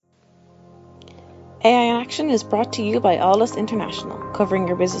AI in Action is brought to you by Aldus International, covering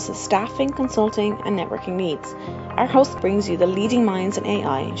your business's staffing, consulting, and networking needs. Our host brings you the leading minds in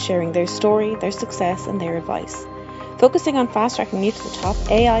AI, sharing their story, their success, and their advice. Focusing on fast-tracking you to the top,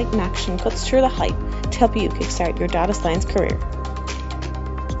 AI in Action cuts through the hype to help you kickstart your data science career.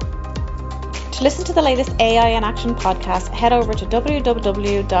 To listen to the latest AI in Action podcast, head over to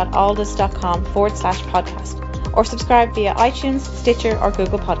www.aldus.com/podcast or subscribe via iTunes, Stitcher, or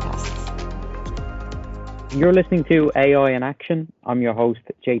Google Podcasts. You're listening to AI in Action. I'm your host,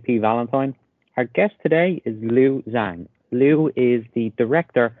 JP Valentine. Our guest today is Liu Zhang. Liu is the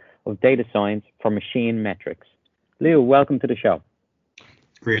Director of Data Science for MachineMetrics. Liu, welcome to the show.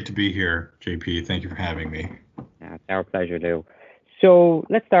 Great to be here, JP. Thank you for having me. It's our pleasure, Liu. So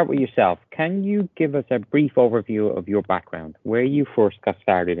let's start with yourself. Can you give us a brief overview of your background, where you first got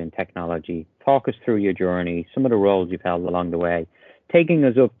started in technology? Talk us through your journey, some of the roles you've held along the way, taking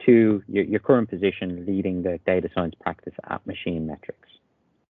us up to your current position leading the data science practice at MachineMetrics.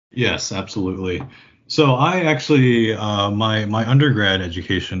 Yes, absolutely. So I actually, my undergrad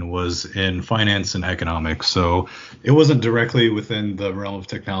education was in finance and economics. So it wasn't directly within the realm of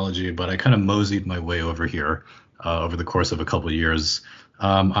technology, but I kind of moseyed my way over here over the course of a couple of years.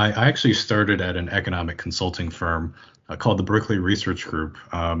 I actually started at an economic consulting firm called the Berkeley Research Group,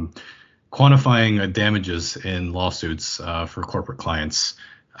 quantifying damages in lawsuits for corporate clients.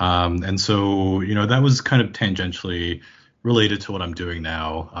 And so, that was kind of tangentially related to what I'm doing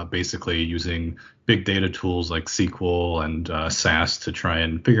now, basically using big data tools like SQL and SAS to try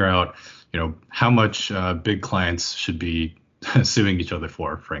and figure out, how much big clients should be suing each other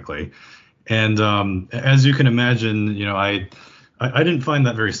for, frankly. And as you can imagine, I didn't find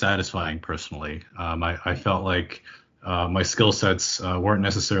that very satisfying personally. I felt like my skill sets weren't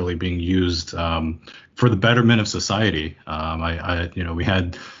necessarily being used for the betterment of society. We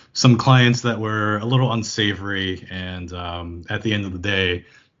had some clients that were a little unsavory, and at the end of the day,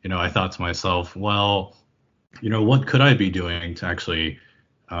 I thought to myself, well, what could I be doing to actually,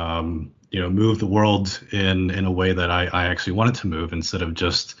 move the world in a way that I actually wanted to move instead of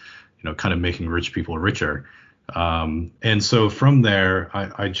just, kind of making rich people richer. And so from there,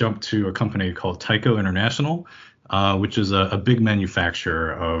 I jumped to a company called Tyco International, which is a big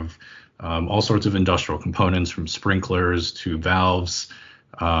manufacturer of all sorts of industrial components, from sprinklers to valves,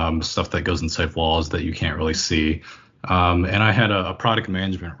 stuff that goes inside walls that you can't really see. And I had a product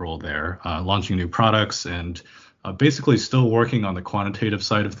management role there, launching new products and basically still working on the quantitative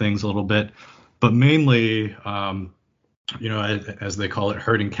side of things a little bit, but mainly, as they call it,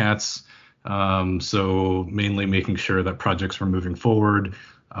 herding cats. So mainly making sure that projects were moving forward,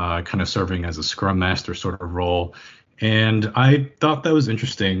 kind of serving as a scrum master sort of role. And I thought that was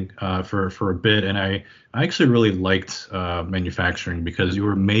interesting for a bit. And I actually really liked manufacturing because you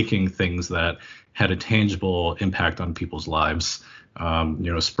were making things that had a tangible impact on people's lives.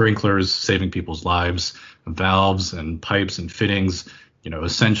 Sprinklers saving people's lives, valves and pipes and fittings,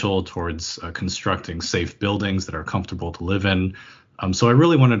 essential towards constructing safe buildings that are comfortable to live in. So I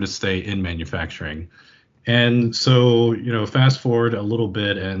really wanted to stay in manufacturing. And so, fast forward a little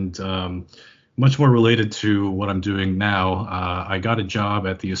bit and much more related to what I'm doing now, I got a job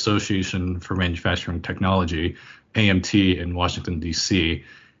at the Association for Manufacturing Technology, AMT, in Washington, D.C.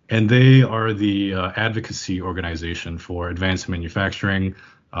 And they are the advocacy organization for advanced manufacturing,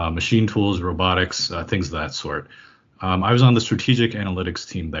 machine tools, robotics, things of that sort. I was on the strategic analytics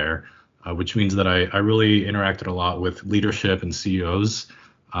team there, which means that I really interacted a lot with leadership and CEOs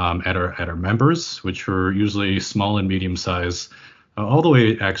at our members, which were usually small and medium size, all the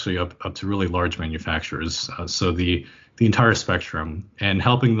way actually up to really large manufacturers. So the entire spectrum, and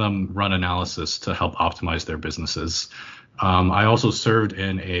helping them run analysis to help optimize their businesses. I also served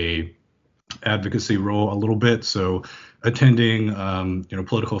in a advocacy role a little bit, so attending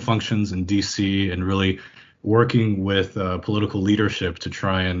political functions in DC and really working with political leadership to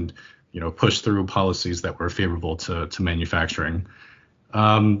try and push through policies that were favorable to manufacturing.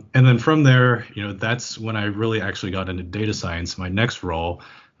 And then from there, that's when I really actually got into data science. My next role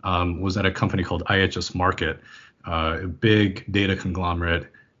was at a company called IHS Markit, a big data conglomerate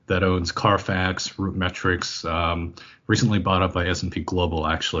that owns Carfax, RootMetrics, recently bought up by S&P Global,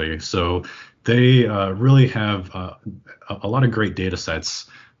 actually. So they really have a lot of great data sets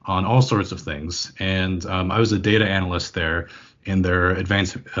on all sorts of things. And I was a data analyst there in their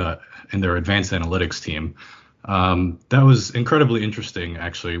advanced analytics team. That was incredibly interesting,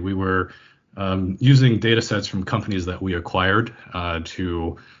 actually. We were using data sets from companies that we acquired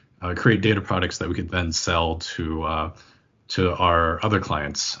to create data products that we could then sell to our other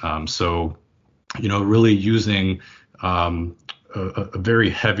clients. So, really using a very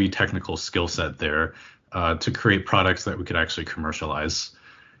heavy technical skill set there to create products that we could actually commercialize.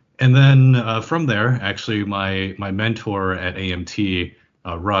 And then from there, actually, my mentor at AMT,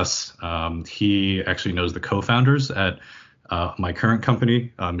 Russ, he actually knows the co-founders at my current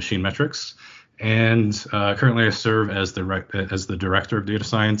company, MachineMetrics. And currently, I serve as the director of data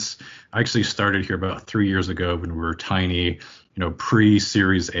science. I actually started here about 3 years ago when we were tiny,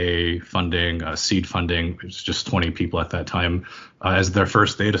 pre-Series A funding, seed funding. It was just 20 people at that time as their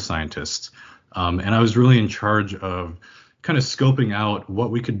first data scientists. And I was really in charge of kind of scoping out what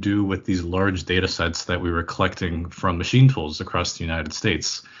we could do with these large data sets that we were collecting from machine tools across the United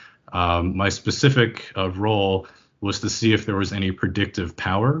States. My specific role was to see if there was any predictive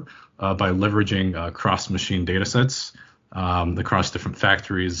power by leveraging cross-machine data sets across different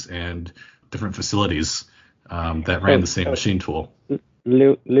factories and different facilities that ran the same machine tool.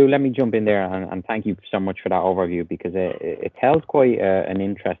 Lou, let me jump in there and thank you so much for that overview, because it tells quite an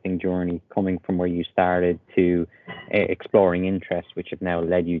interesting journey coming from where you started to exploring interests, which have now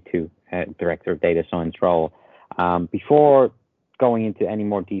led you to Director of Data Science role. Before going into any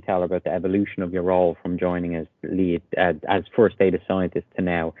more detail about the evolution of your role from joining as lead, as first data scientist to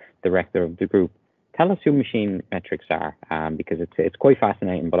now Director of the group, tell us who MachineMetrics are, because it's quite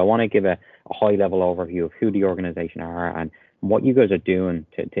fascinating, but I want to give a high-level overview of who the organization are and what you guys are doing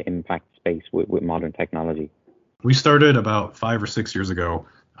to impact space with modern technology. We started about 5 or 6 years ago,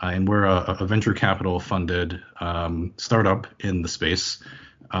 and we're a venture capital funded startup in the space.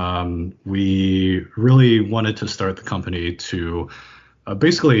 We really wanted to start the company to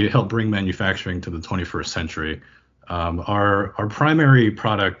basically help bring manufacturing to the 21st century. Our primary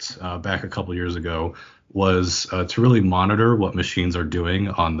product back a couple years ago was to really monitor what machines are doing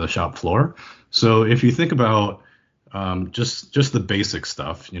on the shop floor. So if you think about just the basic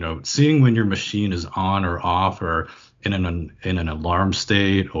stuff, seeing when your machine is on or off, or in an alarm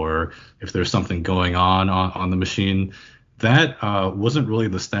state, or if there's something going on the machine, that wasn't really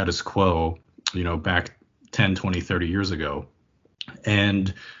the status quo, back 10, 20, 30 years ago.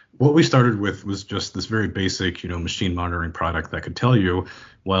 And what we started with was just this very basic, machine monitoring product that could tell you,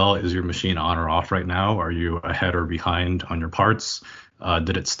 well, is your machine on or off right now? Are you ahead or behind on your parts?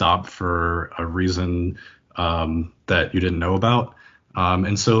 Did it stop for a reason that you didn't know about?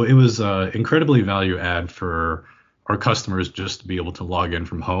 And so it was incredibly value add for our customers just to be able to log in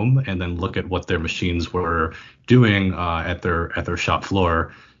from home and then look at what their machines were doing at their shop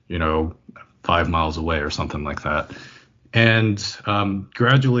floor, 5 miles away or something like that. And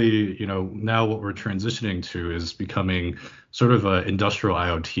gradually, now what we're transitioning to is becoming sort of an industrial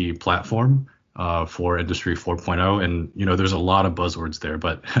IoT platform for Industry 4.0. And, there's a lot of buzzwords there,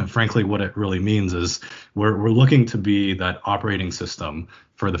 but frankly, what it really means is we're looking to be that operating system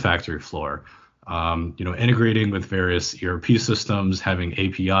for the factory floor, integrating with various ERP systems, having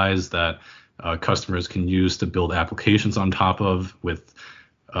APIs that customers can use to build applications on top of with,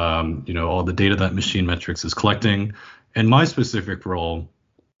 all the data that MachineMetrics is collecting. And my specific role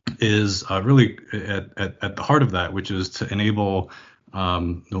is really at the heart of that, which is to enable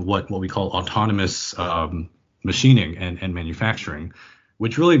what we call autonomous machining and manufacturing,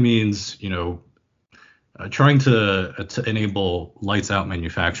 which really means trying to enable lights out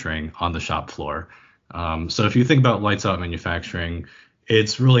manufacturing on the shop floor. So if you think about lights out manufacturing,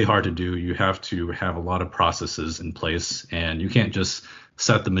 it's really hard to do. You have to have a lot of processes in place, and you can't just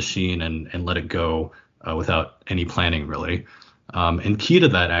set the machine and let it go without any planning, really. And key to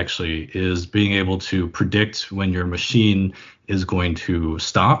that actually is being able to predict when your machine is going to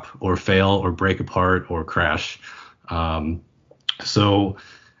stop or fail or break apart or crash. So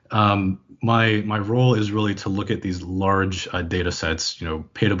my role is really to look at these large data sets,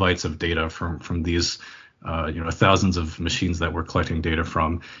 petabytes of data from these thousands of machines that we're collecting data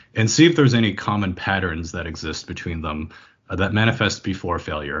from, and see if there's any common patterns that exist between them that manifest before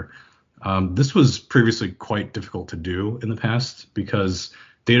failure. This was previously quite difficult to do in the past because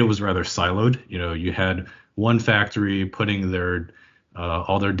data was rather siloed. You had one factory putting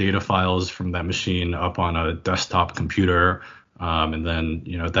all their data files from that machine up on a desktop computer, and then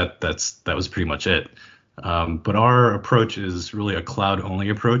that was pretty much it. But our approach is really a cloud-only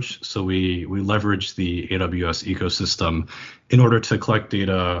approach. So we leverage the AWS ecosystem in order to collect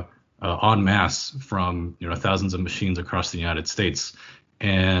data en masse from thousands of machines across the United States,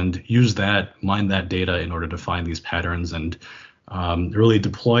 and use mine that data in order to find these patterns and really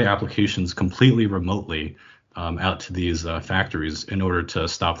deploy applications completely remotely out to these factories in order to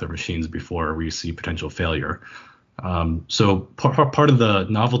stop their machines before we see potential failure. So part of the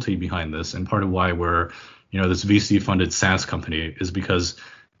novelty behind this, and part of why we're this VC-funded SaaS company, is because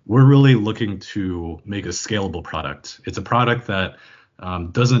we're really looking to make a scalable product. It's a product that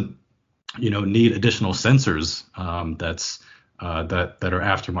doesn't, need additional sensors that are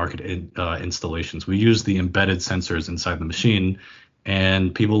aftermarket installations. We use the embedded sensors inside the machine,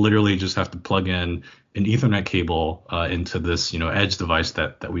 and people literally just have to plug in an Ethernet cable into this, edge device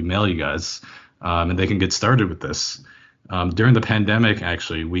that we mail you guys, and they can get started with this. During the pandemic,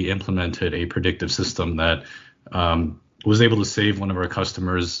 actually, we implemented a predictive system that was able to save one of our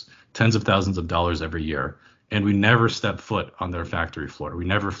customers tens of thousands of dollars every year. And we never stepped foot on their factory floor. We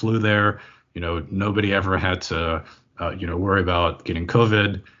never flew there. Nobody ever had to, worry about getting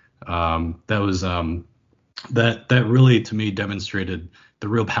COVID. That really, to me, demonstrated the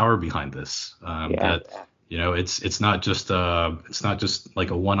real power behind this. That it's not just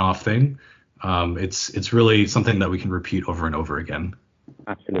like a one-off thing. It's really something that we can repeat over and over again.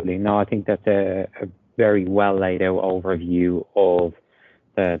 Absolutely. No, I think that's a very well laid out overview of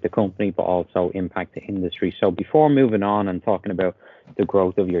the company, but also impact the industry. So before moving on and talking about the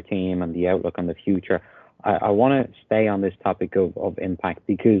growth of your team and the outlook on the future, I want to stay on this topic of impact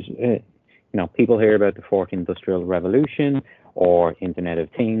because people hear about the fourth industrial revolution or Internet of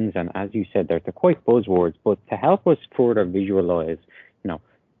Things, and as you said, they're quite buzzwords. But to help us further visualize,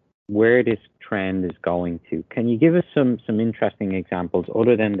 where this trend is going to, can you give us some interesting examples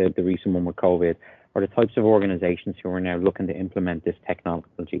other than the recent one with COVID, or the types of organizations who are now looking to implement this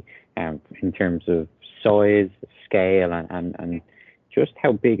technology in terms of size, scale, and just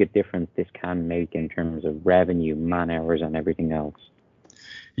how big a difference this can make in terms of revenue, man hours, and everything else?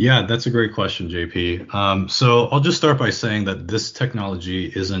 Yeah, that's a great question, JP. So I'll just start by saying that this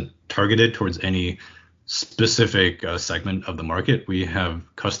technology isn't targeted towards any specific segment of the market. We have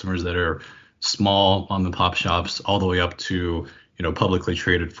customers that are small mom-and-pop shops all the way up to publicly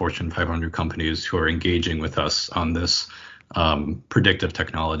traded Fortune 500 companies who are engaging with us on this predictive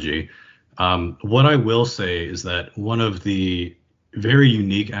technology. What I will say is that one of the very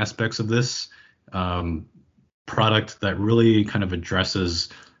unique aspects of this product that really kind of addresses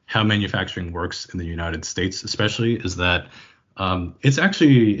how manufacturing works in the United States, especially, is that it's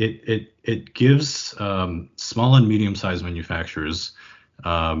actually it gives small and medium-sized manufacturers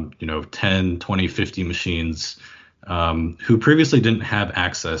 10, 20, 50 machines who previously didn't have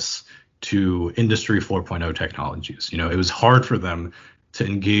access to Industry 4.0 technologies. It was hard for them to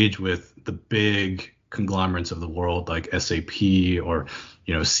engage with the big conglomerates of the world like SAP or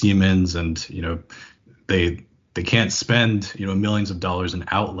Siemens, and they can't spend millions of dollars in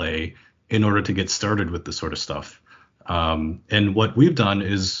outlay in order to get started with this sort of stuff. And what we've done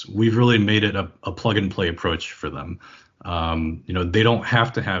is we've really made it a plug and play approach for them. They don't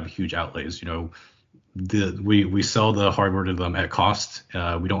have to have huge outlays. We sell the hardware to them at cost.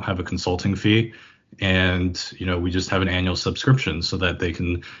 We don't have a consulting fee, and we just have an annual subscription so that they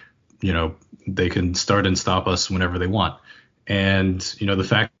can start and stop us whenever they want. And the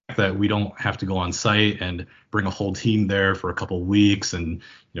fact that we don't have to go on site and bring a whole team there for a couple of weeks and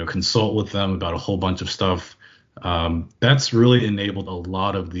consult with them about a whole bunch of stuff, that's really enabled a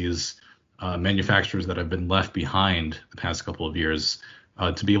lot of these manufacturers that have been left behind the past couple of years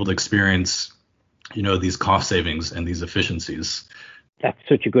to be able to experience these cost savings and these efficiencies. That's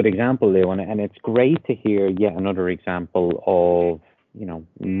such a good example, Leo, and it's great to hear yet another example of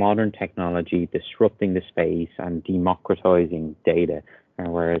modern technology disrupting the space and democratizing data.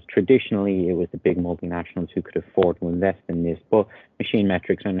 Whereas traditionally it was the big multinationals who could afford to invest in this, but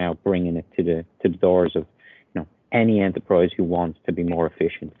MachineMetrics are now bringing it to the doors of any enterprise who wants to be more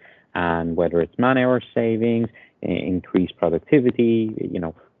efficient. And whether it's man hour savings, increased productivity,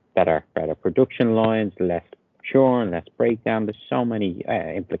 better production lines, less churn, less breakdown. There's so many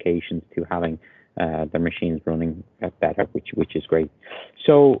implications to having the machines running better, which is great.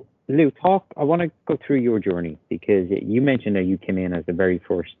 So, Lou, I want to go through your journey, because you mentioned that you came in as the very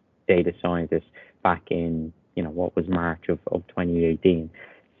first data scientist back in, what was March of 2018.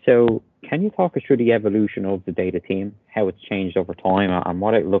 So can you talk us through the evolution of the data team, how it's changed over time, and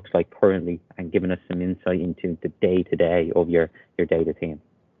what it looks like currently, and giving us some insight into the day-to-day of your data team?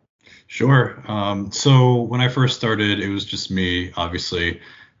 Sure. So when I first started, it was just me, obviously.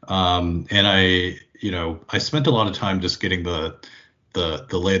 And I spent a lot of time just getting the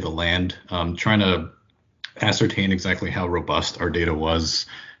lay of the land, trying to ascertain exactly how robust our data was,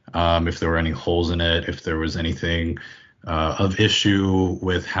 if there were any holes in it, if there was anything of issue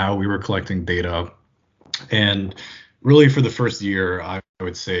with how we were collecting data. And really for the first year, I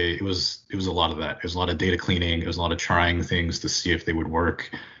would say it was a lot of that. It was a lot of data cleaning. It was a lot of trying things to see if they would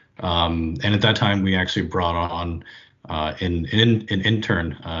work. And at that time, we actually brought on an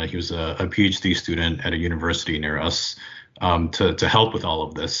intern. He was a PhD student at a university near us. to help with all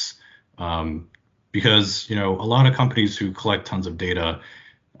of this. Because a lot of companies who collect tons of data,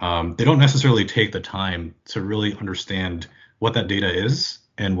 they don't necessarily take the time to really understand what that data is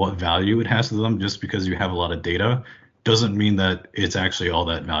and what value it has to them. Just because you have a lot of data doesn't mean that it's actually all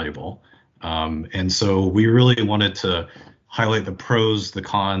that valuable. And so we really wanted to highlight the pros, the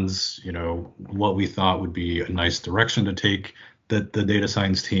cons, what we thought would be a nice direction to take the data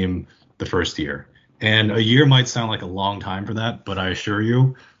science team the first year. And a year might sound like a long time for that, but I assure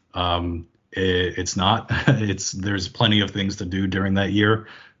you, it's not. There's plenty of things to do during that year.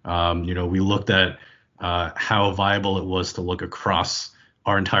 We looked at how viable it was to look across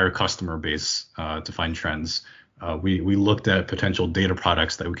our entire customer base to find trends. We looked at potential data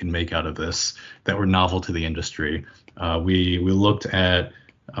products that we can make out of this that were novel to the industry. We looked at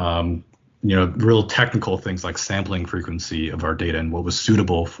real technical things like sampling frequency of our data and what was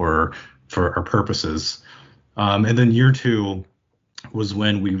suitable for our purposes. And then year two was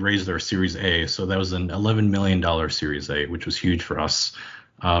when we raised our Series A. So that was an $11 million Series A, which was huge for us.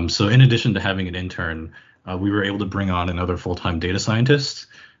 So in addition to having an intern, we were able to bring on another full-time data scientist.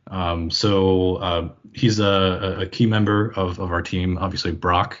 So he's a key member of our team, obviously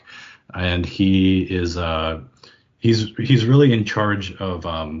Brock, and he is he's really in charge of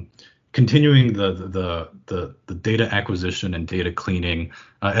continuing the data acquisition and data cleaning,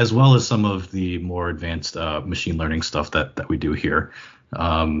 as well as some of the more advanced machine learning stuff that we do here.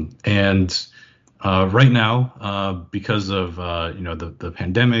 And right now, because of the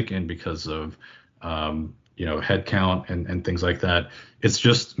pandemic and because of headcount and things like that, it's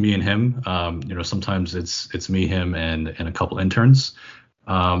just me and him. Sometimes it's me, him, and a couple interns.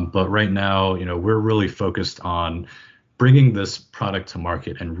 But right now, we're really focused on bringing this product to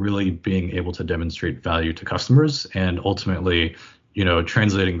market and really being able to demonstrate value to customers and ultimately,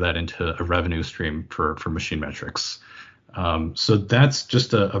 translating that into a revenue stream for MachineMetrics. So that's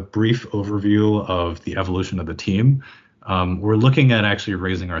just a brief overview of the evolution of the team. We're looking at actually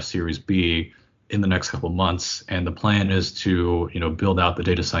raising our Series B in the next couple of months, and the plan is to build out the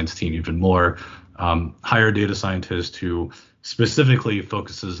data science team even more, hire a data scientist who specifically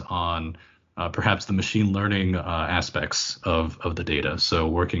focuses on perhaps the machine learning aspects of the data. So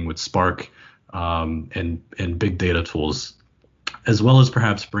working with Spark and big data tools, as well as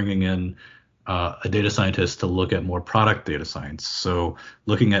perhaps bringing in a data scientist to look at more product data science. So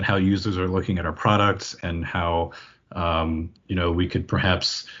looking at how users are looking at our products and how we could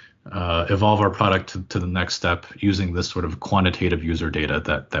perhaps evolve our product to the next step using this sort of quantitative user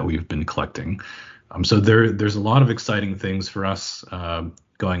data that we've been collecting. So there's a lot of exciting things for us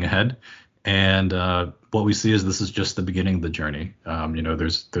going ahead. And what we see is this is just the beginning of the journey.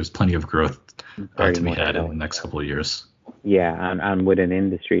 There's plenty of growth to be had in the next couple of years. Yeah, and with an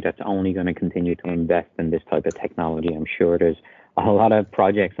industry that's only going to continue to invest in this type of technology, I'm sure there's a lot of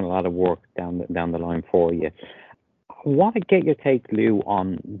projects and a lot of work down the line for you. I want to get your take, Lou,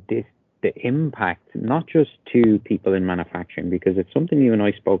 on the impact, not just to people in manufacturing, because it's something you and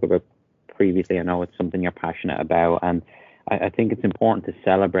I spoke about previously. I know it's something you're passionate about, and I think it's important to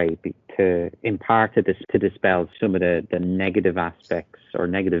celebrate, in part to dispel some of the negative aspects or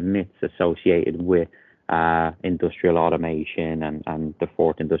negative myths associated with industrial automation and the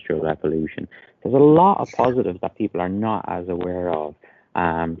fourth industrial revolution. There's a lot of positives that people are not as aware of.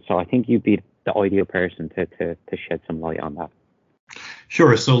 So I think you'd be the ideal person to shed some light on that.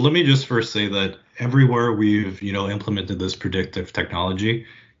 Sure. So let me just first say that everywhere we've implemented this predictive technology,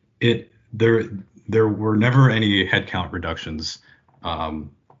 there were never any headcount reductions,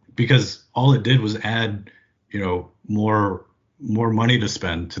 because all it did was add more money to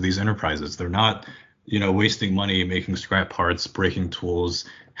spend to these enterprises. They're not wasting money making scrap parts, breaking tools,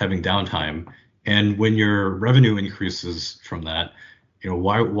 having downtime. And when your revenue increases from that,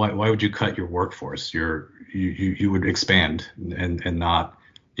 why would you cut your workforce? You would expand and not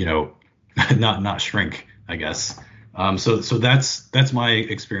not shrink, I guess. So that's my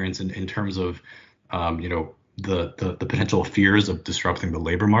experience in terms of the potential fears of disrupting the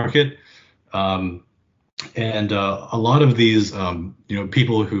labor market. And a lot of these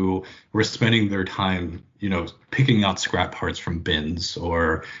people who were spending their time picking out scrap parts from bins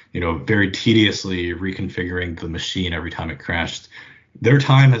or very tediously reconfiguring the machine every time it crashed, their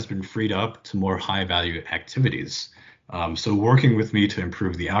time has been freed up to more high value activities. So working with me to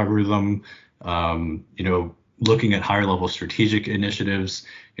improve the algorithm, looking at higher level strategic initiatives,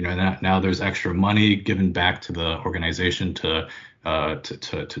 now there's extra money given back to the organization to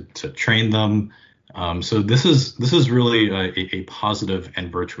train them. So this is really a positive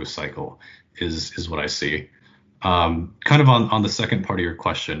and virtuous cycle is what I see. Kind of on the second part of your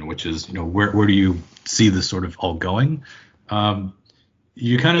question, which is where do you see this sort of all going?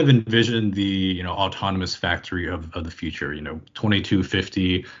 You kind of envision the autonomous factory of the future.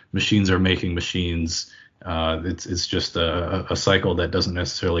 2250 machines are making machines. It's just a cycle that doesn't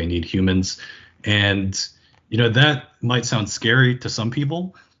necessarily need humans, and that might sound scary to some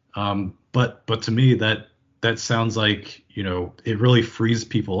people, but to me that sounds like it really frees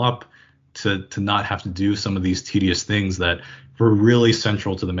people up to not have to do some of these tedious things that were really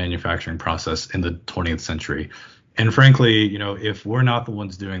central to the manufacturing process in the 20th century. And frankly, if we're not the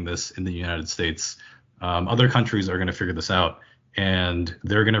ones doing this in the United States, other countries are going to figure this out, and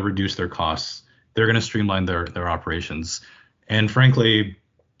they're going to reduce their costs. They're going to streamline their operations. And frankly,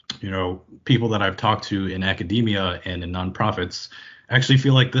 people that I've talked to in academia and in nonprofits actually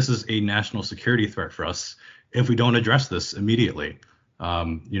feel like this is a national security threat for us if we don't address this immediately.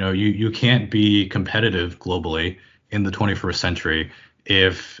 You can't be competitive globally in the 21st century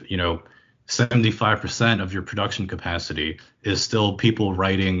if 75% of your production capacity is still people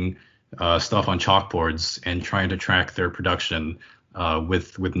writing stuff on chalkboards and trying to track their production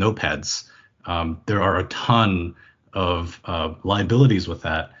with notepads. There are a ton of liabilities with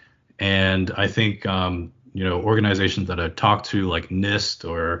that, and I think organizations that I've talked to, like NIST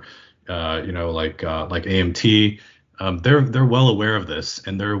or like AMT, they're well aware of this,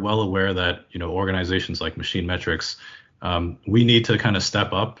 and they're well aware that organizations like MachineMetrics, we need to kind of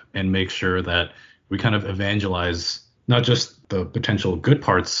step up and make sure that we kind of evangelize not just the potential good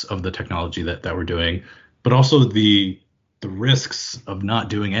parts of the technology that we're doing, but also the risks of not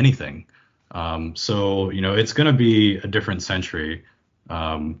doing anything. So it's going to be a different century,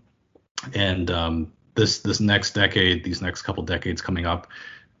 and this next decade, these next couple decades coming up,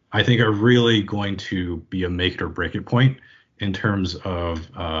 I think are really going to be a make it or break it point in terms of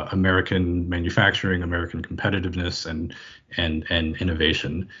American manufacturing, American competitiveness, and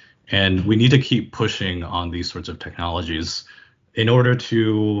innovation. And we need to keep pushing on these sorts of technologies in order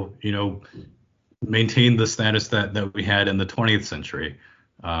to maintain the status that we had in the 20th century.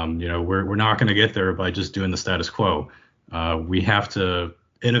 We're not going to get there by just doing the status quo. We have to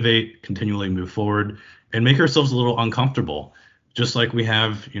innovate, continually move forward, and make ourselves a little uncomfortable, just like we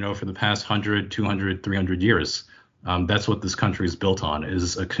have, for the past 100, 200, 300 years. That's what this country is built on,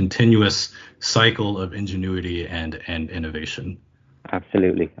 is a continuous cycle of ingenuity and innovation.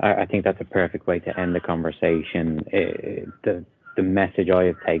 Absolutely. I think that's a perfect way to end the conversation. The message I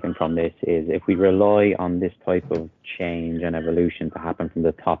have taken from this is if we rely on this type of change and evolution to happen from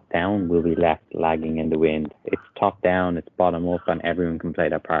the top down, we'll be left lagging in the wind. It's top down, it's bottom up, and everyone can play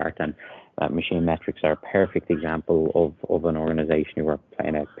their part. And MachineMetrics are a perfect example of an organization who are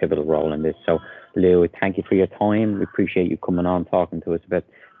playing a pivotal role in this. So, Lou, thank you for your time. We appreciate you coming on, talking to us about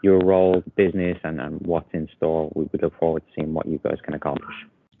your role, business, and what's in store. We look forward to seeing what you guys can accomplish.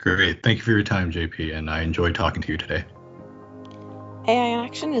 Great. Thank you for your time, JP, and I enjoyed talking to you today. AI in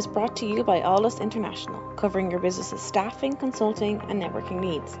Action is brought to you by Aldus International, covering your business's staffing, consulting, and networking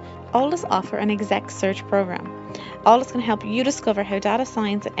needs. Aldus offer an exec search program. Aldus can help you discover how data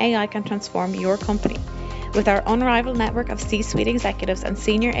science and AI can transform your company. With our unrivaled network of C-suite executives and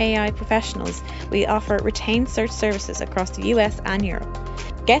senior AI professionals, we offer retained search services across the US and Europe.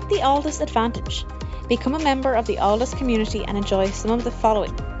 Get the Aldus advantage. Become a member of the Aldus community and enjoy some of the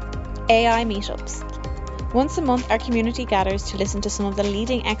following: AI meetups. Once a month, our community gathers to listen to some of the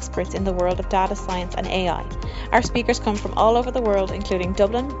leading experts in the world of data science and AI. Our speakers come from all over the world, including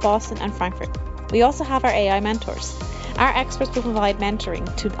Dublin, Boston, and Frankfurt. We also have our AI mentors. Our experts will provide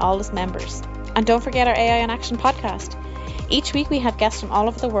mentoring to Aldus members. And don't forget our AI in Action podcast. Each week we have guests from all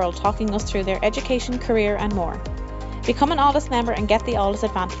over the world talking us through their education, career, and more. Become an Aldus member and get the Aldus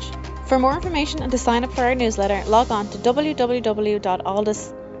advantage. For more information and to sign up for our newsletter, log on to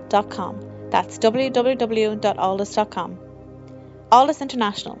www.aldus.com. That's www.aldus.com. Aldus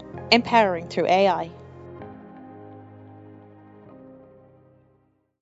International, empowering through AI.